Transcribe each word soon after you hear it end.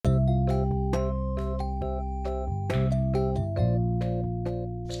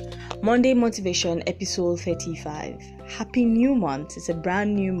Monday Motivation, episode 35. Happy new month. It's a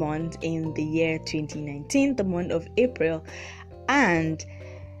brand new month in the year 2019, the month of April. And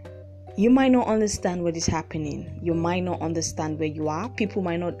you might not understand what is happening. You might not understand where you are. People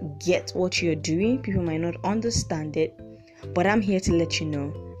might not get what you're doing. People might not understand it. But I'm here to let you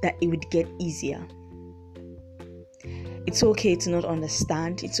know that it would get easier. It's okay to not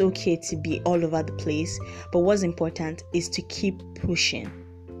understand. It's okay to be all over the place. But what's important is to keep pushing,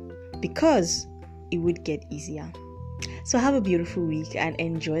 because it would get easier. So have a beautiful week and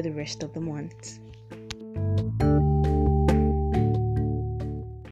enjoy the rest of the month.